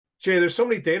Jay, there's so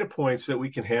many data points that we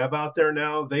can have out there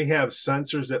now. They have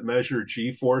sensors that measure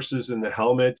G forces in the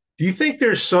helmet. Do you think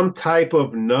there's some type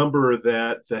of number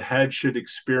that the head should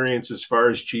experience as far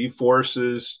as G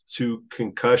forces to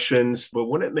concussions? But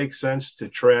wouldn't it make sense to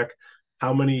track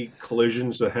how many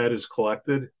collisions the head has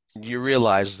collected? You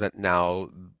realize that now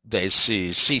they see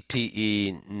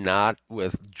CTE not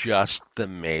with just the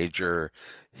major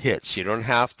hits. You don't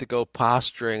have to go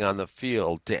posturing on the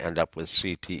field to end up with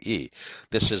CTE.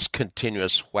 This is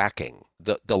continuous whacking.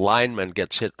 The lineman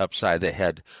gets hit upside the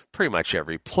head pretty much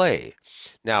every play.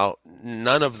 Now,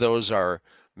 none of those are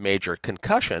major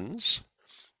concussions,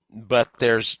 but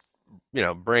there's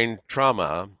brain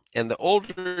trauma. And the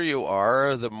older you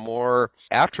are, the more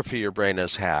atrophy your brain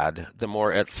has had, the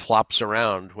more it flops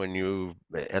around when you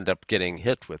end up getting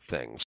hit with things.